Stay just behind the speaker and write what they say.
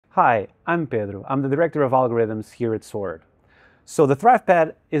Hi, I'm Pedro. I'm the Director of Algorithms here at SWORD. So the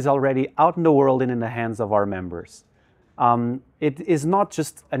ThrivePad is already out in the world and in the hands of our members. It is not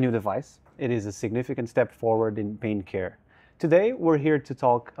just a new device, it is a significant step forward in pain care. Today, we're here to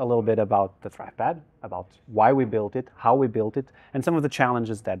talk a little bit about the ThrivePad, about why we built it, how we built it, and some of the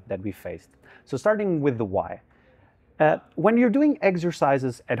challenges that we faced. So starting with the why. When you're doing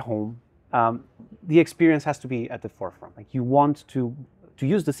exercises at home, the experience has to be at the forefront. Like you want to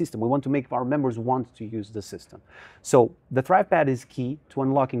use the system. We want to make our members want to use the system. So the ThrivePad is key to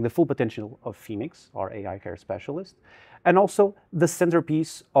unlocking the full potential of Phoenix, our AI care specialist, and also the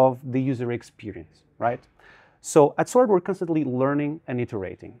centerpiece of the user experience, right? So at SWORD, we're constantly learning and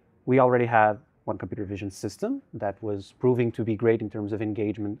iterating. We already have one computer vision system that was proving to be great in terms of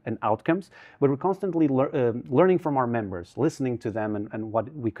engagement and outcomes, but we're constantly learning from our members, listening to them and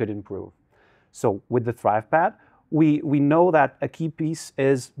what we could improve. So with the ThrivePad, we know that a key piece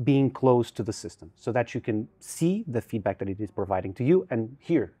is being close to the system so that you can see the feedback that it is providing to you and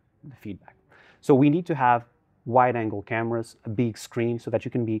hear the feedback. So we need to have wide-angle cameras, a big screen, so that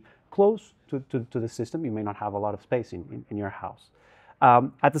you can be close to the system. You may not have a lot of space in your house.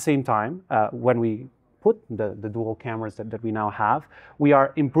 At the same time, when we put the dual cameras that we now have, we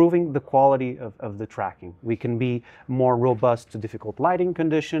are improving the quality of the tracking. We can be more robust to difficult lighting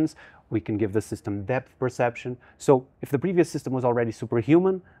conditions. We can give the system depth perception. So if the previous system was already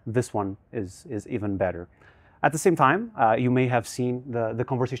superhuman, this one is even better. At the same time, you may have seen the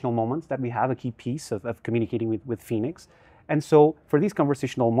conversational moments that we have, a key piece of communicating with Phoenix. And so for these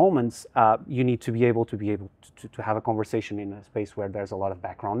conversational moments, you need to be able to have a conversation in a space where there's a lot of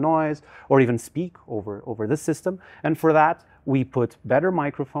background noise or even speak over the system. And for that, we put better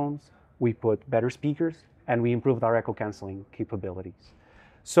microphones, we put better speakers, and we improved our echo canceling capabilities.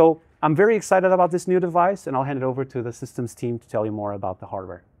 So I'm very excited about this new device, and I'll hand it over to the systems team to tell you more about the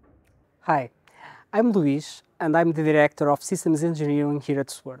hardware. Hi, I'm Luís, and I'm the Director of Systems Engineering here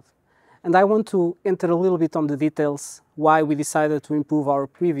at SWORD. And I want to enter a little bit on the details why we decided to improve our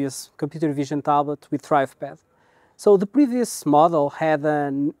previous computer vision tablet with ThrivePad. So the previous model had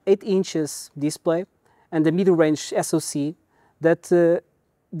an 8 inches display and a mid-range SoC that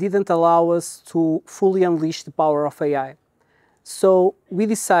didn't allow us to fully unleash the power of AI. So we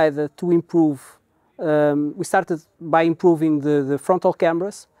decided to improve, we started by improving the frontal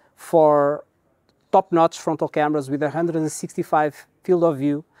cameras for top-notch frontal cameras with 165 field of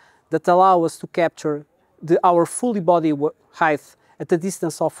view that allow us to capture our fully body height at a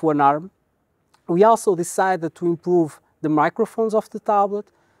distance of 1 arm. We also decided to improve the microphones of the tablet.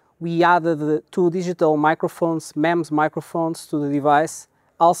 We added the 2 digital microphones, MEMS microphones to the device,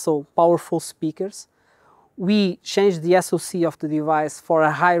 also powerful speakers. We changed the SoC of the device for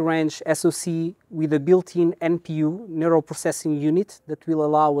a high-range SoC with a built-in NPU, neural processing unit, that will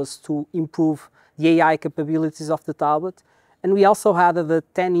allow us to improve the AI capabilities of the tablet. And we also added a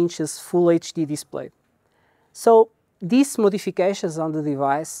 10 inches full HD display. So these modifications on the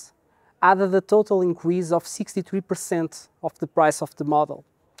device added a total increase of 63% of the price of the model,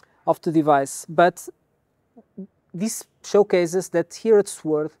 of the device. But this showcases that here at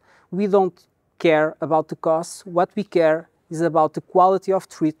SWORD, we don't care about the cost. What we care is about the quality of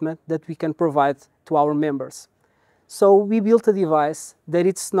treatment that we can provide to our members. So we built a device that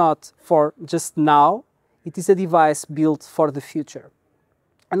it's not for just now, it is a device built for the future.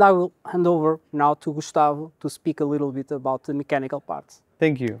 And I will hand over now to Gustavo to speak a little bit about the mechanical parts.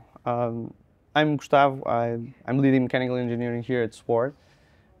 Thank you. I'm Gustavo. I'm leading mechanical engineering here at SWORD.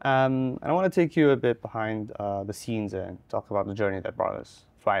 And I want to take you a bit behind the scenes and talk about the journey that brought us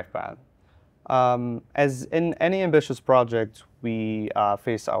ThrivePad. As in any ambitious project, we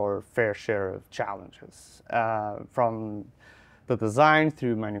face our fair share of challenges, from the design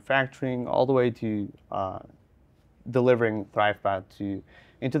through manufacturing, all the way to delivering ThrivePad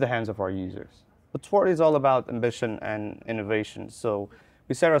into the hands of our users. But SWORD is all about ambition and innovation, so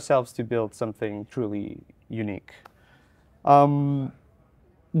we set ourselves to build something truly unique.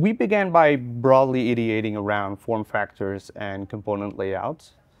 We began by broadly ideating around form factors and component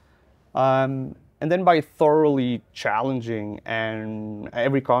layouts, and then by thoroughly challenging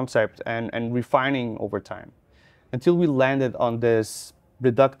every concept and refining over time, until we landed on this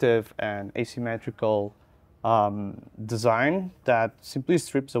reductive and asymmetrical design that simply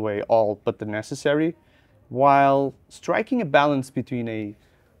strips away all but the necessary, while striking a balance between a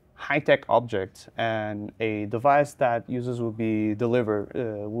high-tech object and a device that users would be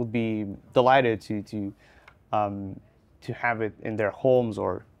delighted to have it in their homes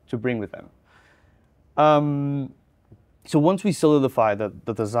or to bring with them. So once we solidified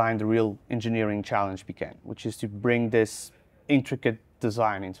the design, the real engineering challenge began, which is to bring this intricate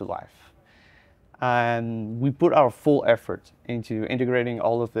design into life. And we put our full effort into integrating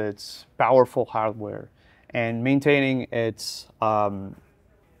all of its powerful hardware and maintaining its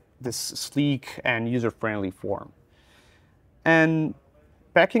this sleek and user-friendly form. And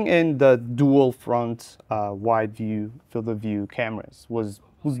packing in the dual front wide view, field of view cameras was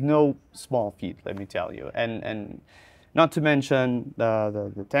no small feat, let me tell you. And not to mention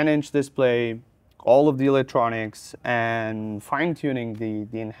the 10-inch display, all of the electronics, and fine-tuning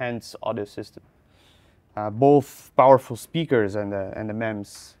the enhanced audio system. Both powerful speakers and the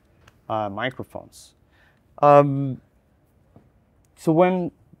MEMS microphones. So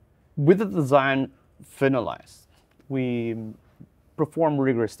with the design finalized, we performed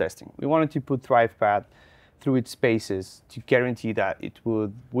rigorous testing. We wanted to put ThrivePad through its paces to guarantee that it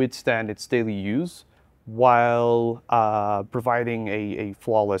would withstand its daily use while providing a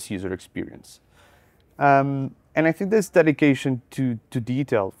flawless user experience. And I think this dedication to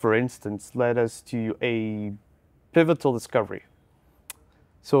detail, for instance, led us to a pivotal discovery.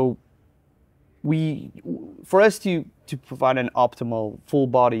 So for us to provide an optimal full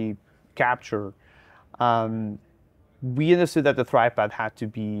body capture, we understood that the ThrivePad had to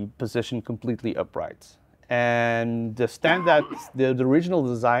be positioned completely upright. And the stand the original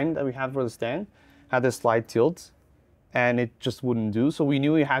design that we had for the stand had a slight tilt, and it just wouldn't do. So we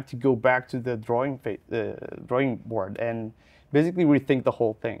knew we had to go back to the drawing board and basically rethink the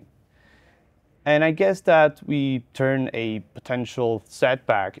whole thing. And I guess that we turned a potential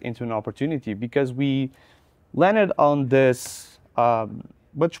setback into an opportunity, because we landed on this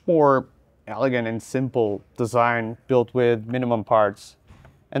much more elegant and simple design built with minimum parts,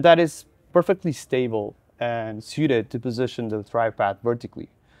 and that is perfectly stable and suited to position the ThrivePad vertically.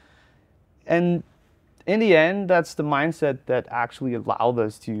 And in the end, that's the mindset that actually allowed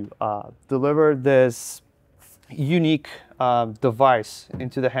us to deliver this unique device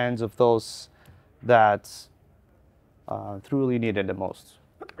into the hands of those that truly need it the most.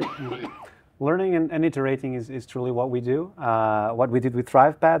 Learning and iterating is truly what we do. What we did with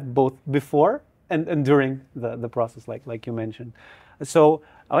ThrivePad, both before and during the process, like you mentioned. So,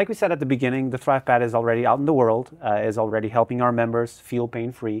 like we said at the beginning, the ThrivePad is already out in the world, is already helping our members feel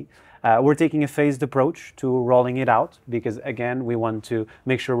pain-free. We're taking a phased approach to rolling it out, because again, we want to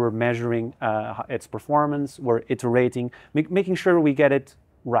make sure we're measuring its performance, we're iterating, making sure we get it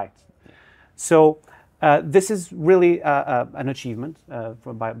right. So this is really an achievement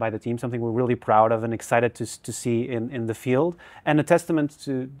by the team, something we're really proud of and excited to see in the field, and a testament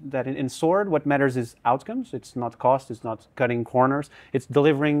to that in Sword, what matters is outcomes. It's not cost, it's not cutting corners, it's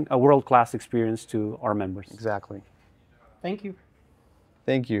delivering a world-class experience to our members. Exactly. Thank you.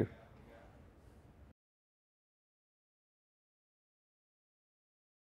 Thank you.